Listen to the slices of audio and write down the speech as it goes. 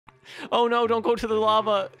Oh no, don't go to the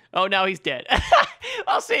lava. Oh, now he's dead.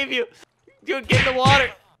 I'll save you. Dude, get in the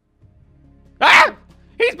water. Ah!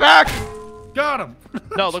 He's back! Got him.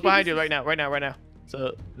 No, look behind you right now, right now, right now.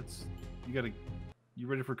 So It's you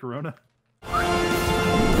ready for Corona?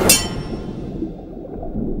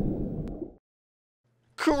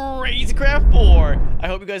 Crazy Craft 4. I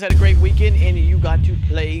hope you guys had a great weekend and you got to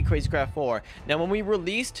play Crazy Craft 4. Now, when we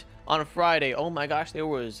released on Friday, oh my gosh, there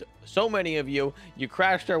was so many of you. You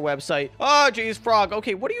crashed our website. Oh, geez, Frog.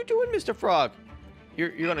 Okay, what are you doing, Mr. Frog? You're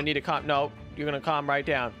gonna need to calm. No, you're gonna calm right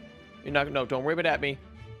down. You're not. No, don't ribbit at me.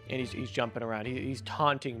 And he's jumping around. He's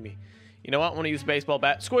taunting me. You know what? I want to use a baseball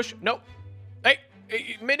bat. Squish. Nope. Hey,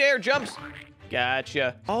 mid-air jumps.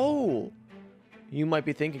 Gotcha. Oh, you might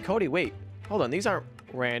be thinking, Cody, wait, hold on. These aren't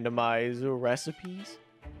randomize recipes.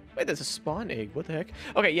 Wait, there's a spawn egg. What the heck?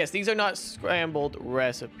 Okay, yes, these are not scrambled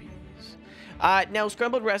recipes. Now,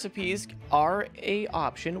 scrambled recipes are a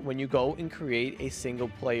option when you go and create a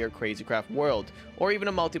single-player Crazy Craft world, or even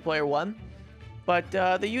a multiplayer one. But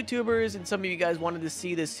the YouTubers and some of you guys wanted to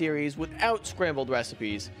see this series without scrambled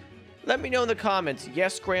recipes. Let me know in the comments,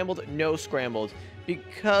 yes scrambled, no scrambled.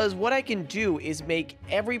 Because what I can do is make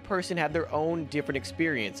every person have their own different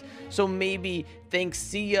experience. So maybe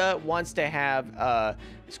Thanksia wants to have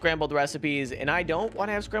scrambled recipes and I don't want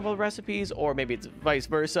to have scrambled recipes, or maybe it's vice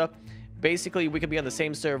versa. Basically, we could be on the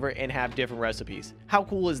same server and have different recipes. How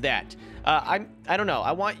cool is that? I don't know.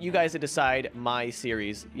 I want you guys to decide my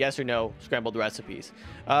series, yes or no, scrambled recipes.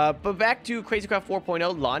 But back to Crazy Craft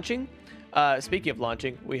 4.0 launching. Speaking of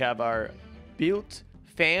launching, we have our built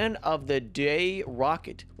fan of the day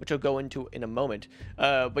rocket, which I'll go into in a moment.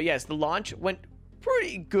 But yes, the launch went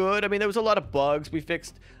pretty good. I mean, there was a lot of bugs. We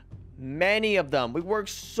fixed many of them. We worked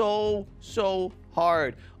so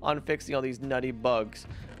hard on fixing all these nutty bugs.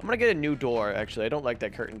 I'm gonna get a new door, actually. I don't like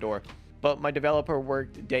that curtain door. But my developer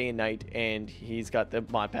worked day and night, and he's got the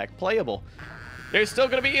mod pack playable. There's still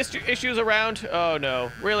gonna be issues around. Oh,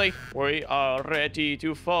 no. Really? We are ready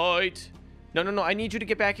to fight. No. I need you to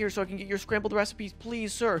get back here so I can get your scrambled recipes,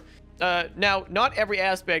 please, sir. Now, not every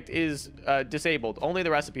aspect is disabled. Only the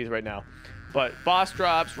recipes right now. But boss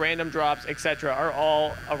drops, random drops, etc. are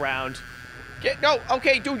all around. No,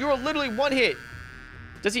 okay, dude, you're literally one hit.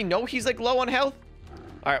 Does he know he's, like, low on health?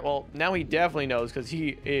 All right, well, now he definitely knows because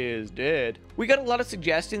he is dead. We got a lot of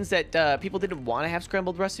suggestions that people didn't want to have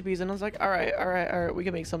scrambled recipes, and I was like, all right, we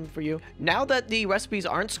can make something for you. Now that the recipes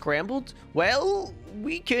aren't scrambled, well,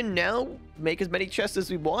 we can now make as many chests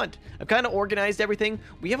as we want. I've kind of organized everything.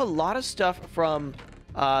 We have a lot of stuff from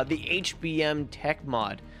the HBM tech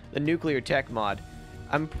mod, the nuclear tech mod.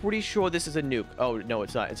 I'm pretty sure this is a nuke. Oh, no,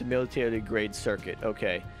 it's not. It's a military-grade circuit.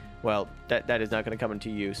 Okay, well, that is not going to come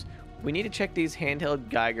into use. We need to check these handheld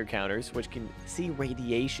Geiger counters, which can see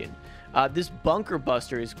radiation. This bunker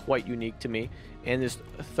buster is quite unique to me, and this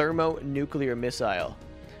thermonuclear missile.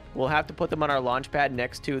 We'll have to put them on our launch pad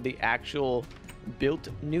next to the actual built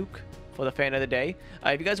nuke for the fan of the day.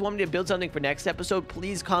 If you guys want me to build something for next episode,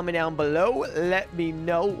 please comment down below. Let me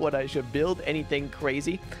know what I should build, anything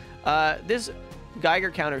crazy. This Geiger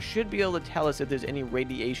counter should be able to tell us if there's any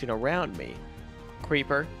radiation around me.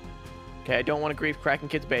 Creeper. Okay, I don't want to grief Kraken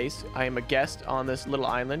Kid's base. I am a guest on this little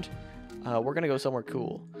island. We're going to go somewhere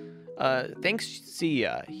cool. Thanks,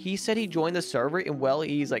 Sia. He said he joined the server, and well,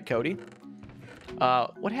 he's like, Cody,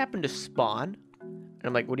 what happened to spawn? And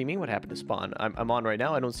I'm like, what do you mean what happened to spawn? I'm on right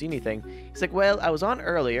now. I don't see anything. He's like, well, I was on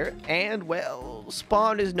earlier, and, well,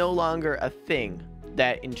 spawn is no longer a thing.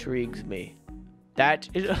 That intrigues me. That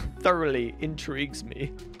thoroughly intrigues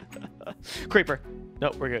me. Creeper. No,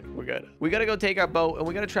 we're good. We're good. We gotta go take our boat, and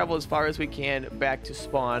we gotta travel as far as we can back to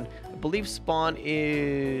spawn. I believe spawn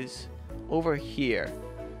is over here.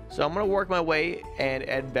 So I'm gonna work my way and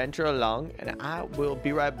adventure along, and I will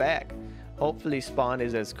be right back. Hopefully spawn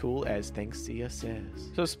is as cool as Thanksia says.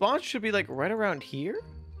 So spawn should be like right around here?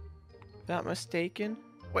 Not mistaken.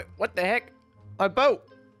 Wait, what the heck? My boat!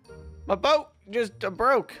 My boat just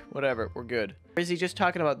broke. Whatever, we're good. Or is he just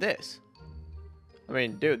talking about this? I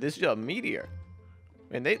mean, dude, this is a meteor.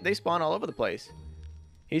 And they spawn all over the place.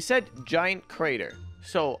 He said giant crater.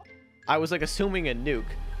 So I was like assuming a nuke.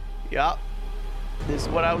 Yup. This is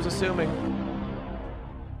what I was assuming.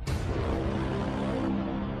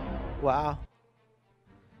 Wow.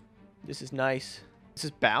 This is nice. This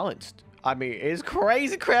is balanced. I mean, it's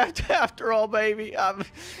Crazy Craft after all, baby.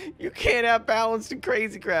 You can't have balanced and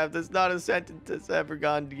Crazy Craft. That's not a sentence that's ever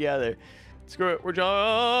gone together. Screw it, we're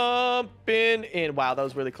jumping in. Wow, that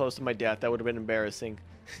was really close to my death. That would have been embarrassing.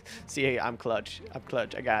 See, I'm clutch. I'm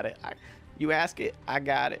clutch. I got it. You ask it, I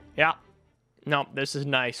got it. Yeah. No, this is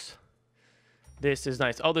nice. This is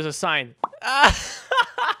nice. Oh, there's a sign.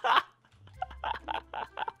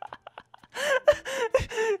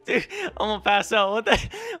 Dude, I'm gonna pass out. What the?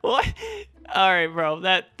 What? All right, bro.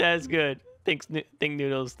 That's good. Think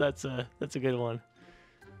noodles. That's a good one.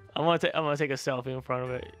 I'm gonna take a selfie in front of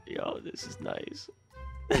it. Yo, this is nice.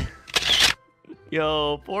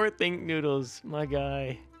 Yo, poor Think Noodles, my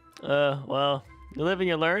guy. Well, you live and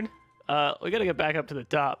you learn. We gotta get back up to the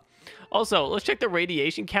top. Also, let's check the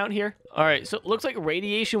radiation count here. All right, so it looks like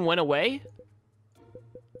radiation went away,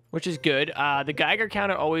 which is good. The Geiger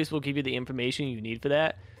counter always will give you the information you need for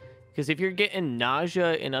that. Because if you're getting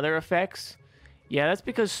nausea and other effects, yeah, that's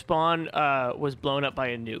because spawn was blown up by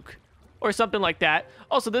a nuke. Or something like that.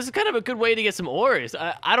 Also, this is kind of a good way to get some ores.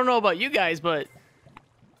 I don't know about you guys, but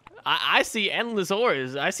I see endless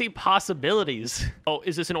ores. I see possibilities. Oh,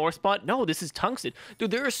 is this an ore spot? No, this is tungsten.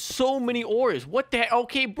 Dude, there are so many ores. What the heck?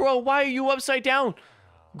 Okay, bro, why are you upside down?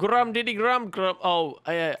 Grum diddy grum grum. Oh,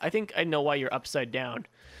 I think I know why you're upside down.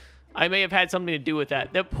 I may have had something to do with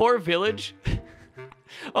that. That poor village.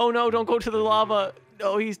 Oh no, don't go to the lava.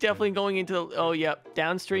 Oh, he's definitely going into the... Oh, yep.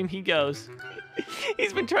 Downstream he goes.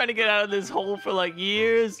 He's been trying to get out of this hole for like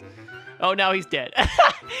years. Oh, now he's dead.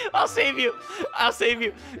 I'll save you. I'll save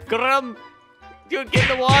you. Grum. Dude, get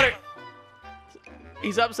in the water.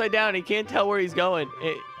 He's upside down. He can't tell where he's going.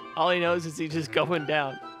 All he knows is he's just going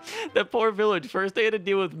down. The poor village. First, they had to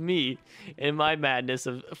deal with me and my madness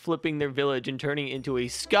of flipping their village and turning it into a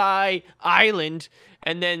sky island.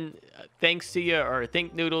 And then, thanks to you, or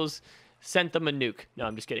Think Noodles, sent them a nuke. No,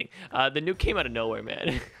 I'm just kidding. The nuke came out of nowhere, man.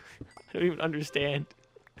 I don't even understand.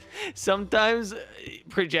 Sometimes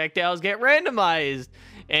projectiles get randomized.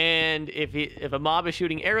 And if a mob is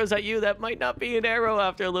shooting arrows at you, that might not be an arrow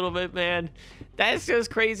after a little bit, man. That's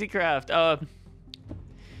just crazy craft.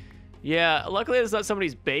 Yeah, luckily it's not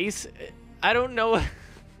somebody's base. I don't know.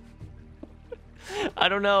 I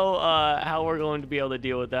don't know how we're going to be able to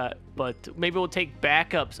deal with that. But maybe we'll take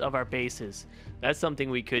backups of our bases. That's something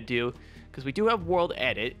we could do. Because we do have world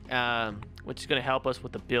edit, which is going to help us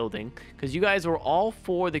with the building. Because you guys were all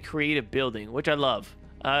for the creative building, which I love.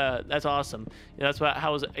 That's awesome. You know, that's how I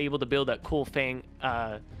was able to build that cool Fang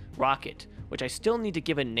rocket, which I still need to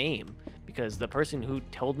give a name. Because the person who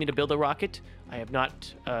told me to build a rocket, I have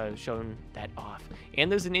not shown that off. And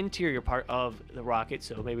there's an interior part of the rocket,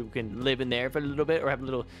 so maybe we can live in there for a little bit or have a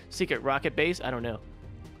little secret rocket base. I don't know.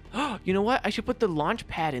 You know what? I should put the launch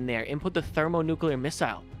pad in there and put the thermonuclear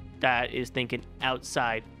missile. That is thinking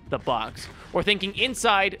outside the box. Or thinking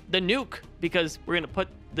inside the nuke, because we're going to put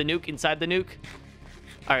the nuke inside the nuke.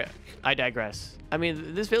 All right, I digress. I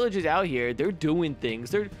mean, this village is out here. They're doing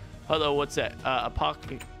things. They're... Hello, what's that?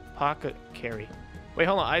 Pocket carry. Wait,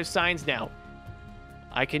 hold on. I have signs now.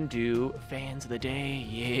 I can do fans of the day.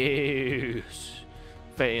 Yes.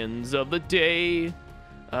 Fans of the day.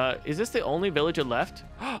 Is this the only villager left?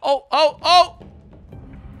 Oh, oh, oh!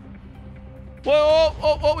 Whoa,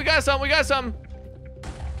 oh, oh, we got some, we got some.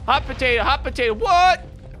 Hot potato, what?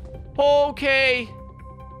 Okay.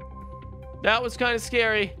 That was kind of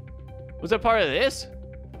scary. Was that part of this?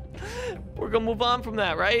 We're gonna move on from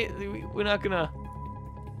that, right? We're not gonna...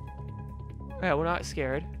 Yeah, we're not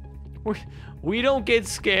scared. We don't get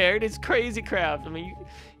scared. It's crazy craft. I mean,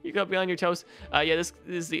 you gotta be on your toes. Yeah, this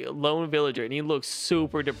is the lone villager, and he looks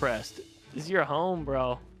super depressed. This is your home,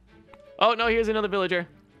 bro. Oh, no, here's another villager.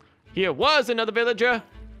 Here was another villager.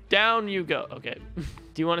 Down you go. Okay.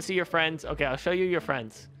 Do you want to see your friends? Okay, I'll show you your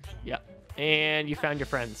friends. Yeah. And you found your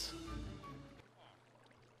friends.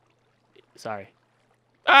 Sorry.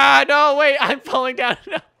 Ah, no, wait. I'm falling down.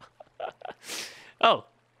 No. Oh,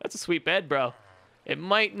 that's a sweet bed, bro. It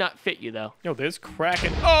might not fit you, though. Yo, this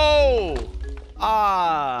cracking. Oh!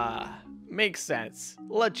 Ah. Makes sense.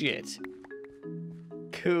 Legit.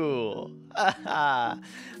 Cool. I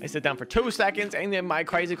sit down for 2 seconds, and then my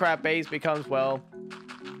crazy crap base becomes, well,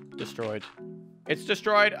 destroyed. It's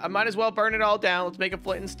destroyed. I might as well burn it all down. Let's make a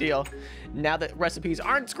flint and steel. Now that recipes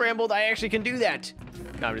aren't scrambled, I actually can do that.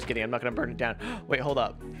 No, I'm just kidding. I'm not going to burn it down. Wait, hold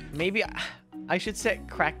up. Maybe I should set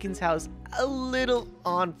Kraken's house a little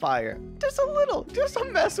on fire. Just a little. Just to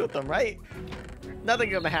mess with them, right?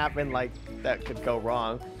 Nothing going to happen like that could go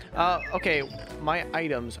wrong. Okay, my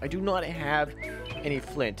items. I do not have any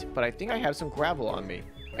flint, but I think I have some gravel on me.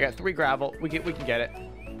 I got 3 gravel. We can get it.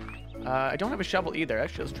 I don't have a shovel either.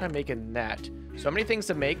 Actually, let's try making that. So many things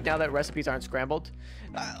to make now that recipes aren't scrambled.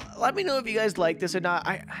 Let me know if you guys like this or not.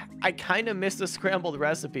 I kind of miss the scrambled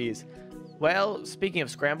recipes. Well, speaking of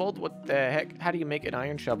scrambled, what the heck? How do you make an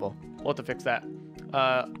iron shovel? We'll have to fix that.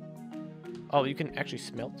 Oh, you can actually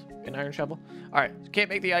smelt an iron shovel? All right, can't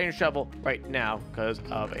make the iron shovel right now because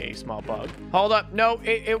of a small bug. Hold up. No,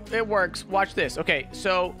 it works. Watch this. Okay,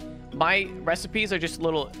 so my recipes are just a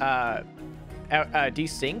little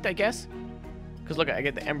desynced, I guess. Because look, I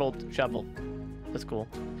get the emerald shovel. That's cool.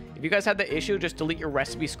 If you guys had the issue, just delete your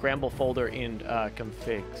recipe scramble folder in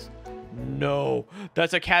configs. No,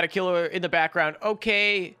 that's a caterpillar in the background.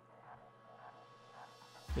 Okay.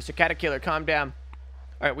 Mr. Caterpillar, calm down.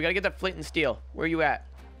 All right, we gotta get that flint and steel. Where are you at?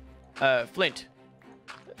 Flint.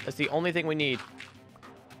 That's the only thing we need.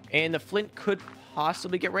 And the flint could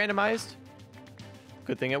possibly get randomized.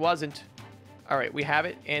 Good thing it wasn't. All right, we have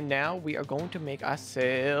it. And now we are going to make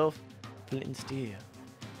ourselves flint and steel.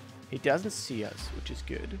 He doesn't see us, which is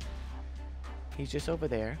good. He's just over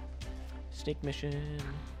there. Sneak mission.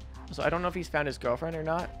 So I don't know if he's found his girlfriend or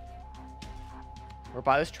not. We're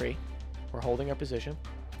by this tree. We're holding our position.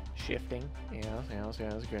 Shifting. Yes,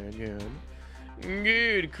 good.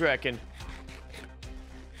 Good, Kraken.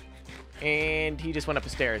 And he just went up the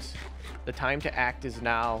stairs. The time to act is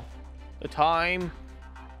now. The time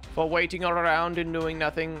for waiting around and doing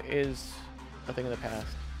nothing is a thing of the past.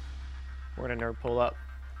 We're gonna nerd pull up.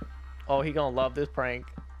 Oh, he gonna love this prank.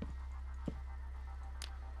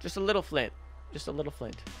 Just a little flint. Just a little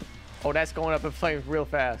flint. Oh, that's going up in flames real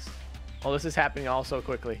fast. Oh, this is happening all so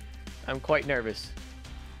quickly. I'm quite nervous.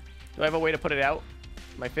 Do I have a way to put it out?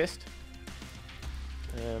 My fist?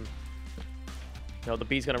 No, the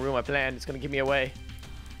bee's gonna ruin my plan. It's gonna give me away.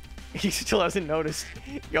 He still hasn't noticed.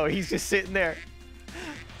 Yo, he's just sitting there.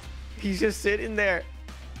 He's just sitting there.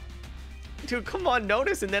 Dude, come on,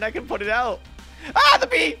 notice, and then I can put it out. Ah, the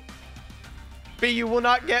bee! Bee, you will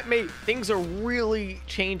not get me. Things are really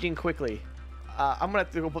changing quickly. I'm gonna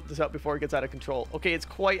have to go put this out before it gets out of control. Okay, it's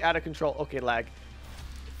quite out of control. Okay, lag.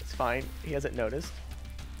 It's fine. He hasn't noticed.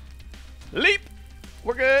 Leap!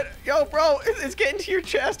 We're good. Yo, bro, it's getting to your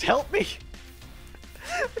chest. Help me.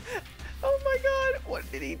 Oh my god,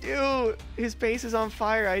 what did he do? His base is on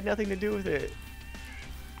fire. I had nothing to do with it.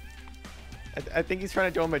 I think he's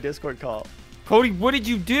trying to join my Discord call. Cody, what did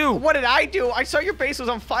you do? What did I do? I saw your base was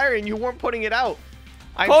on fire and you weren't putting it out.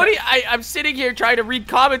 Cody, I'm sitting here trying to read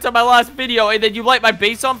comments on my last video and then you light my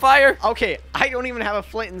base on fire? Okay, I don't even have a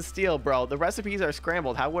flint and steel, bro. The recipes are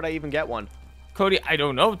scrambled. How would I even get one? Cody, I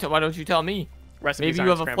don't know. Why don't you tell me? Recipes Maybe you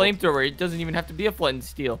have scrambled. a flamethrower. It doesn't even have to be a flint and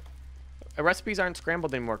steel. Recipes aren't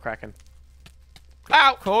scrambled anymore, Kraken.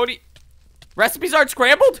 Ow! Cody, recipes aren't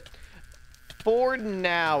scrambled? For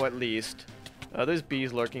now, at least. There's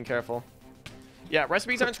bees lurking. Careful. Yeah,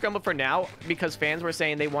 recipes aren't scrambled for now because fans were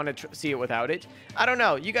saying they want to see it without it. I don't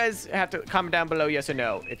know. You guys have to comment down below yes or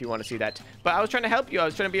no if you want to see that. But I was trying to help you. I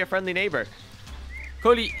was trying to be a friendly neighbor.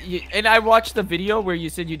 Cody, and I watched the video where you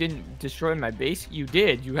said you didn't destroy my base. You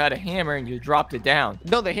did. You had a hammer and you dropped it down.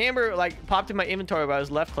 No, the hammer like popped in my inventory while I was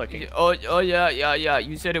left clicking. Oh yeah.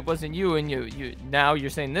 You said it wasn't you, and you now you're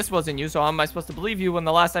saying this wasn't you. So how am I supposed to believe you when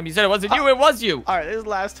the last time you said it wasn't you, it was you? All right, this is the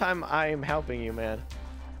last time I'm helping you, man.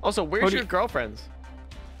 Also, where's Cody, your girlfriends?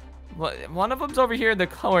 Well, one of them's over here in the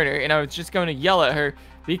corner, and I was just going to yell at her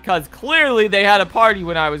because clearly they had a party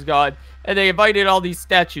when I was gone, and they invited all these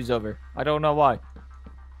statues over. I don't know why.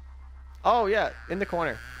 Oh, yeah, in the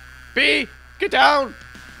corner. B, get down!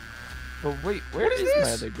 But wait, where is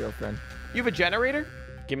my other girlfriend? You have a generator?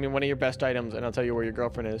 Give me one of your best items, and I'll tell you where your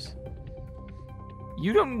girlfriend is.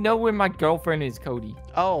 You don't know where my girlfriend is, Cody.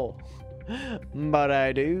 Oh, but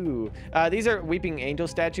I do. These are Weeping Angel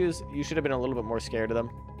statues. You should have been a little bit more scared of them.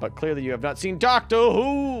 But clearly you have not seen Doctor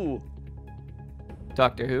Who!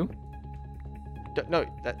 Doctor Who? No,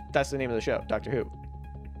 that's the name of the show, Doctor Who.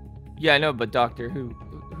 Yeah, I know, but Doctor Who?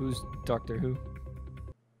 Who's Doctor Who?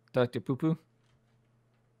 Dr. Poo-Poo?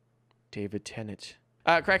 David Tennant.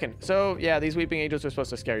 Kraken. So, yeah, these Weeping Angels were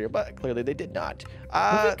supposed to scare you, but clearly they did not.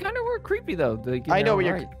 They kind of were creepy, though. I know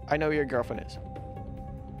where your girlfriend is.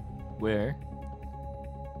 Where?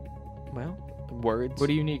 Well, words. What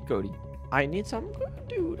do you need, Cody? I need some,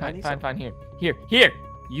 dude. Fine. Here.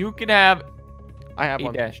 You can have. I have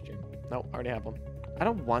one. Bastion. No, I already have one. I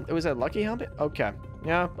don't want. It was a lucky helmet. Okay.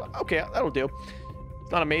 Yeah. Okay, that'll do.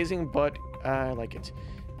 It's not amazing, but I like it.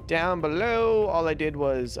 Down below, all I did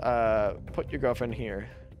was put your girlfriend here.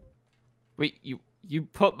 Wait, you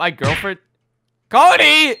put my girlfriend?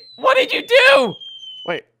 Cody, what did you do?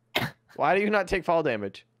 Wait. Why do you not take fall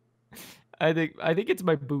damage? I think it's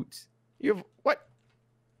my boots. You've what?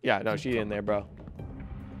 Yeah, no, she's in there, bro.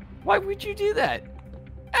 Why would you do that?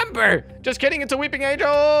 Ember! Just kidding, it's a Weeping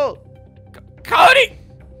Angel! Cody!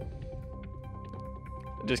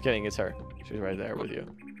 Just kidding, it's her. She's right there with you.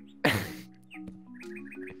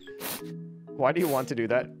 Why do you want to do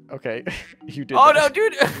that? Okay, you did Oh, that. no,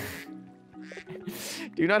 dude!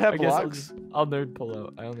 Do you not have blocks? I'll nerd pull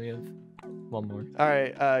out. I only have one more.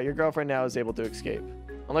 Alright, your girlfriend now is able to escape.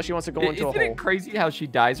 unless she wants to go into a Isn't hole. it crazy how she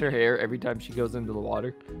dyes her hair every time she goes into the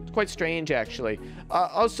water? It's quite strange, actually.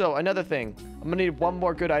 Also, another thing. I'm gonna need one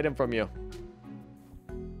more good item from you.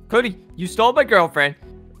 Cody, you stole my girlfriend.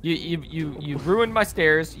 You ruined my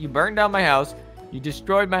stairs. You burned down my house. You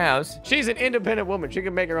destroyed my house. She's an independent woman. She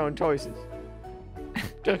can make her own choices.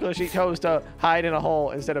 Just because she chose to hide in a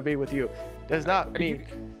hole instead of be with you does not mean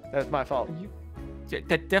that's my fault.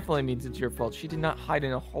 That definitely means it's your fault. She did not hide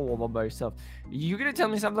in a hole all by herself. You gonna tell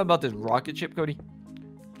me something about this rocket ship, Cody?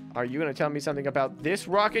 Are you gonna tell me something about this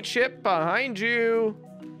rocket ship behind you?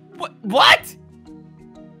 What?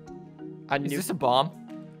 Is Is this a bomb?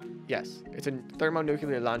 Yes, it's a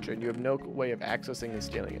thermonuclear launcher, and you have no way of accessing and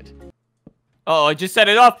stealing it. Oh, I just set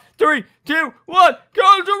it off. 3, 2, 1,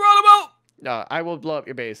 go to runabout! No, I will blow up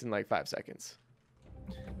your base in like 5 seconds.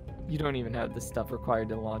 You don't even have the stuff required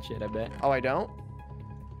to launch it, I bet. Oh, I don't?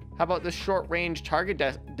 How about the short-range target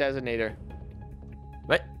designator?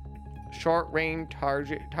 What? Short-range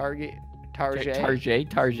target. Target.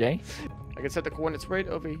 I can set the coordinates right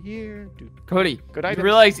over here. Dude. Cody, Good you items.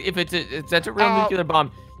 realize if that's a real nuclear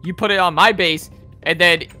bomb, you put it on my base, and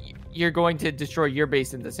then you're going to destroy your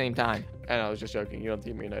base at the same time. And I was just joking. You don't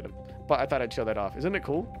give me an item. But I thought I'd show that off. Isn't it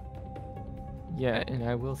cool? Yeah, and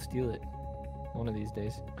I will steal it one of these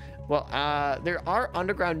days. Well, there are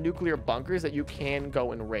underground nuclear bunkers that you can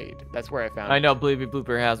go and raid. That's where I found I it. know Bleepy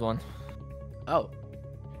Blooper has one. Oh.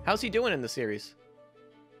 How's he doing in the series?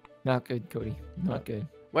 Not good, Cody. Not good.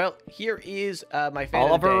 Well, here is my fan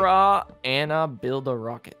of the day. Oliver, Anna, build a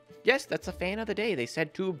rocket. Yes, that's a fan of the day. They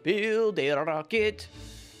said to build a rocket.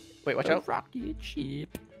 Wait, watch out. Rocket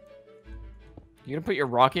ship. You gonna put your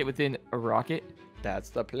rocket within a rocket? That's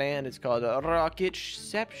the plan. It's called a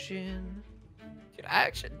rocketception.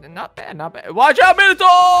 Actually, not bad, not bad. Watch out, Minotaur!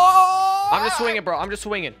 I'm just swinging, bro. I'm just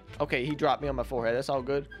swinging. Okay, he dropped me on my forehead. That's all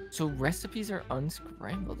good. So recipes are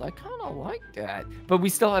unscrambled. I kind of like that. But we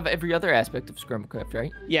still have every other aspect of Scrumblecraft,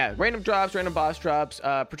 right? Yeah, random drops, random boss drops.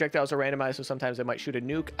 Projectiles are randomized, so sometimes they might shoot a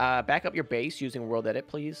nuke. Back up your base using world edit,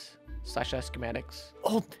 please. / schematics.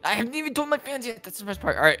 Oh, I haven't even told my fans yet. That's the best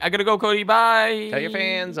part. All right, I gotta go, Cody. Bye. Tell your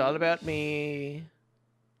fans all about me.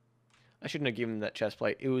 I shouldn't have given him that chest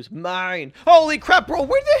plate. It was mine. Holy crap, bro.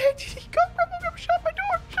 Where the heck did he come from? Shut my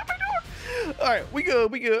door. Shut my door. All right, we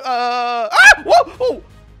good. We good. Whoa. Whoa.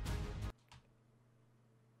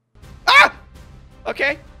 Ah!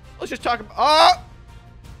 Okay. Let's just talk about...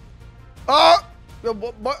 I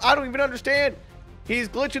don't even understand. He's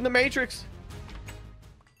glitching the Matrix.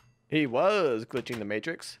 He was glitching the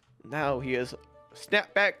Matrix. Now he has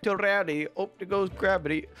snapped back to reality. Oh, there goes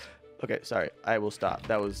gravity. Okay, sorry. I will stop.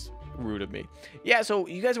 That was rude of me. Yeah, so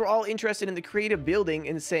you guys were all interested in the creative building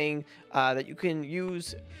and saying that you can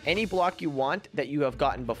use any block you want that you have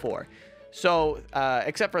gotten before. So,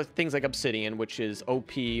 except for things like obsidian, which is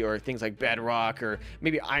OP, or things like bedrock, or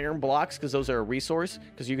maybe iron blocks, because those are a resource,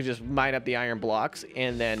 because you could just mine up the iron blocks,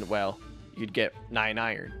 and then, well, you'd get 9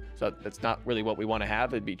 iron. So that's not really what we want to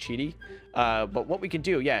have. It'd be cheaty. But what we can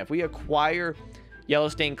do, yeah, if we acquire yellow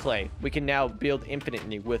stained clay, we can now build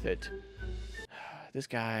infinitely with it. This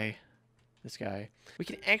guy. We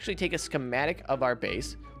can actually take a schematic of our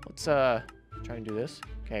base. Let's try and do this.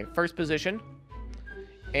 Okay, first position.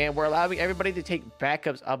 And we're allowing everybody to take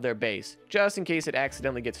backups of their base, just in case it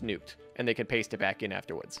accidentally gets nuked, and they can paste it back in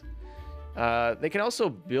afterwards. They can also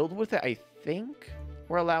build with it, I think.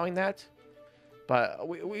 We're allowing that. But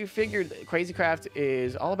we figured Crazycraft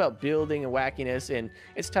is all about building and wackiness, and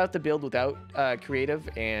it's tough to build without creative,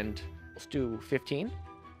 and let's do 15.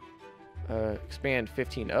 Expand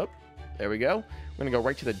 15 up. There we go. We're going to go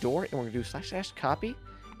right to the door, and we're going to do / copy,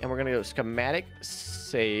 and we're going to go schematic,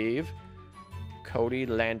 save, Cody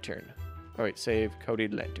Lantern. All right, save Cody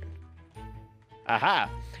Lantern.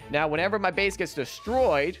 Aha! Now, whenever my base gets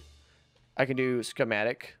destroyed, I can do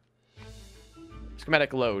schematic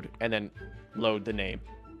load, and then load the name,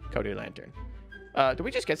 Cody Lantern. Did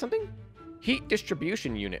we just get something? Heat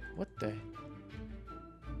distribution unit. What the?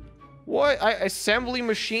 What? Assembly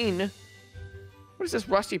machine. What is this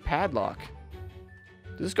rusty padlock?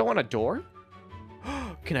 Does this go on a door?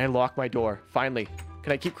 Can I lock my door? Finally.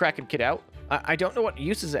 Can I keep cracking kid out? I don't know what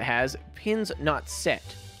uses it has. Pins not set.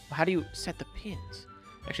 How do you set the pins?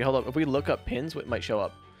 Actually, hold up. If we look up pins, what might show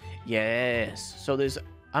up? Yes. So there's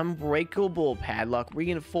unbreakable padlock,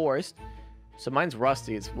 reinforced. So mine's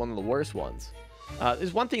rusty. It's one of the worst ones.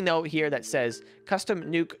 There's one thing, though, here that says custom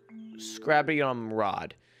nuke scrabium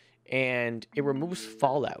rod. And it removes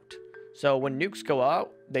fallout. So when nukes go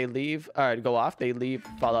out, they leave, go off, they leave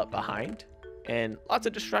fallout behind. And lots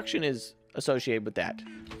of destruction is associated with that.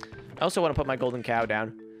 I also want to put my golden cow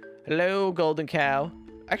down. Hello, golden cow.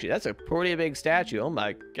 Actually, that's a pretty big statue. Oh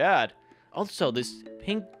my god. Also, this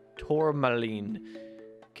pink tourmaline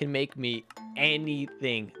can make me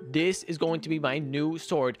anything. This is going to be my new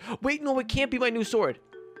sword. Wait, no, it can't be my new sword.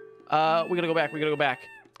 We gotta go back. We gotta go back.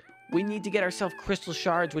 We need to get ourselves crystal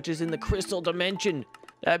shards, which is in the crystal dimension.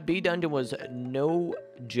 That B dungeon was no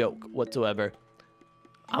joke whatsoever.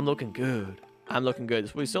 I'm looking good. I'm looking good.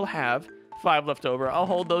 We still have 5 left over. I'll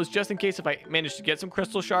hold those just in case if I manage to get some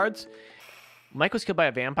crystal shards. Mike was killed by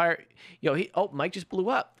a vampire. Yo, Mike just blew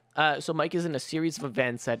up. So Mike is in a series of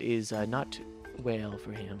events that is not well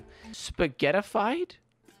for him. Spaghettified?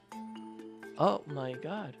 Oh my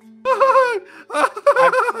god.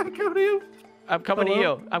 I'm coming to you.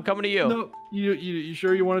 I'm coming to you. No, you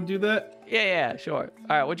sure you want to do that? Yeah, sure.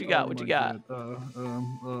 All right, what you got? What you got?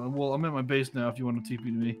 Well, I'm at my base now. If you want to TP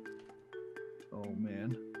to me. Oh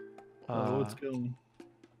man. What's going?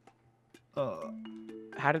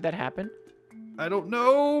 How did that happen? I don't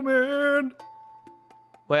know, man.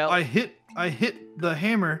 Well, I hit the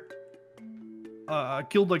hammer. I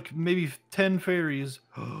killed like maybe 10 fairies.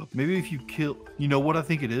 Maybe if you kill, you know what I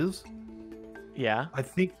think it is? Yeah. I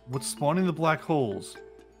think what's spawning the black holes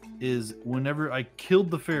is whenever I killed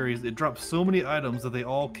the fairies, it dropped so many items that they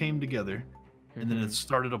all came together, and then it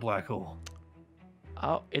started a black hole.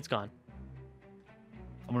 Oh, it's gone.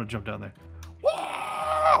 I'm gonna jump down there.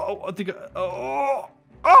 Oh, I think.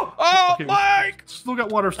 Okay, Mike! Still got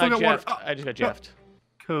water. Still got water. I just got jeffed.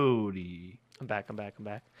 Cody. I'm back.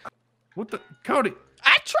 What the? Cody.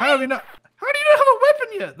 I tried. How do you not have a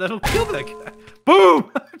weapon yet that'll kill that guy?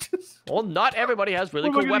 Boom! Well, not everybody has really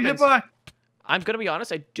cool weapons. I'm gonna be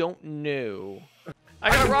honest. I don't know. I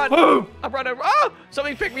gotta run. Boom! I'm running. Oh!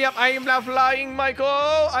 Somebody pick me up. I am now flying, Michael.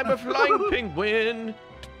 I'm a flying penguin.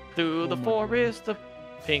 Through the forest, the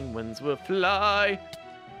penguins will fly.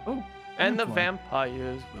 Oh. And the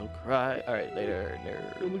vampires will cry. All right, later.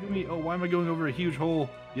 Oh, look at me. Oh, why am I going over a huge hole?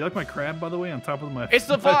 You like my crab, by the way, on top of my... It's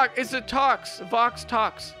the Vox. It's the Tox. Vox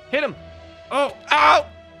Tox. Hit him. Oh. Ow!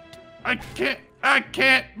 I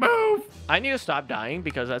can't move. I need to stop dying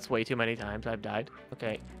because that's way too many times I've died.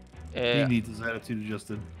 Okay. He needs his attitude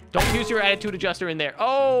adjusted. Don't use your attitude adjuster in there.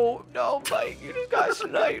 Oh, no, Mike. You just got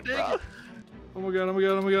sniped, bro. Oh, my God.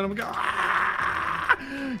 Ah!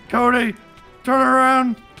 Cody, turn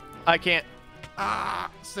around. I can't.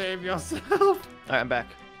 Save yourself. All right, I'm back.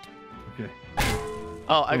 Okay.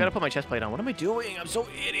 Oh, I gotta put my chest plate on. What am I doing? I'm so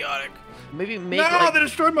idiotic. Maybe make they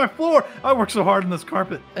destroyed my floor. I worked so hard on this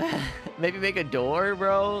carpet. Maybe make a door,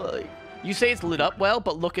 bro. Like, you say it's lit up well,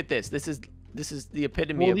 but look at this. This is the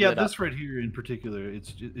epitome of lit up. This right here in particular,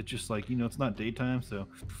 it's just like, you know, it's not daytime, so.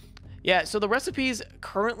 Yeah, so the recipes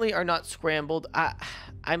currently are not scrambled.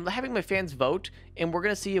 I'm having my fans vote, and we're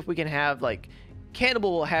gonna see if we can have like.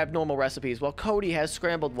 Cannibal will have normal recipes, while Cody has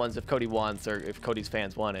scrambled ones if Cody wants, or if Cody's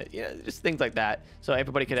fans want it. You know, just things like that. So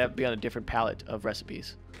everybody could be on a different palette of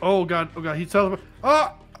recipes. Oh God, he's telling me.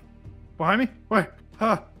 Oh, behind me. Wait.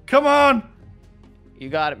 Come on. You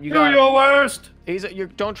got him. You Do got him. your worst.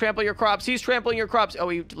 Don't trample your crops. He's trampling your crops. Oh,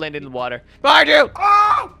 he landed in the water. Behind you.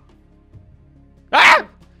 Oh! Ah!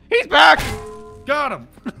 He's back. Got him.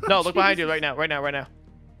 No, look behind you right now.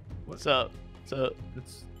 What's up?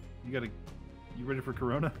 You ready for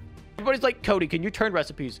Corona? Everybody's like, Cody, can you turn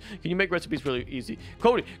recipes? Can you make recipes really easy?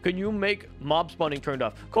 Cody, can you make mob spawning turned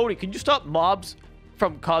off? Cody, can you stop mobs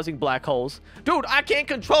from causing black holes? Dude, I can't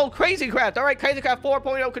control Crazycraft. All right, Crazycraft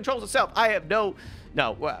 4.0 controls itself. I have no,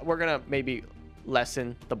 we're gonna maybe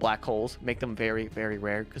lessen the black holes, make them very, very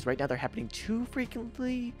rare, because right now they're happening too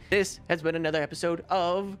frequently. This has been another episode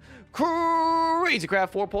of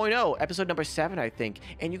Crazycraft 4.0, episode number 7, I think.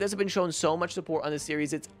 And you guys have been showing so much support on this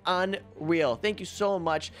series. It's unreal. Thank you so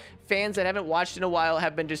much. Fans that haven't watched in a while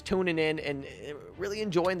have been just tuning in and really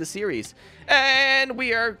enjoying the series. And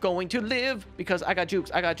we are going to live because I got jukes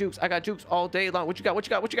all day long. What you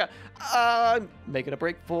got? I'm making a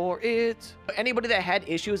break for it. Anybody that had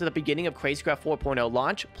issues at the beginning of Crazycraft 4.0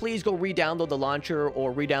 launch, please go re-download the launcher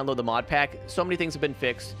or re-download the mod pack. So many things have been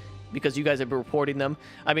fixed because you guys have been reporting them.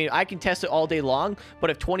 I mean, I can test it all day long, but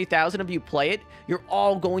if 20,000 of you play it, you're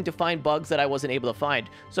all going to find bugs that I wasn't able to find.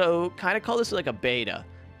 So kind of call this like a beta,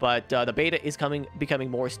 but the beta is becoming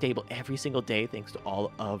more stable every single day thanks to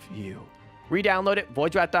all of you. Re-download it,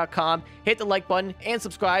 voidrat.com, hit the like button, and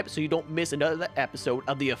subscribe so you don't miss another episode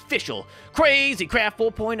of the official Crazycraft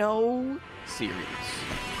 4.0 series.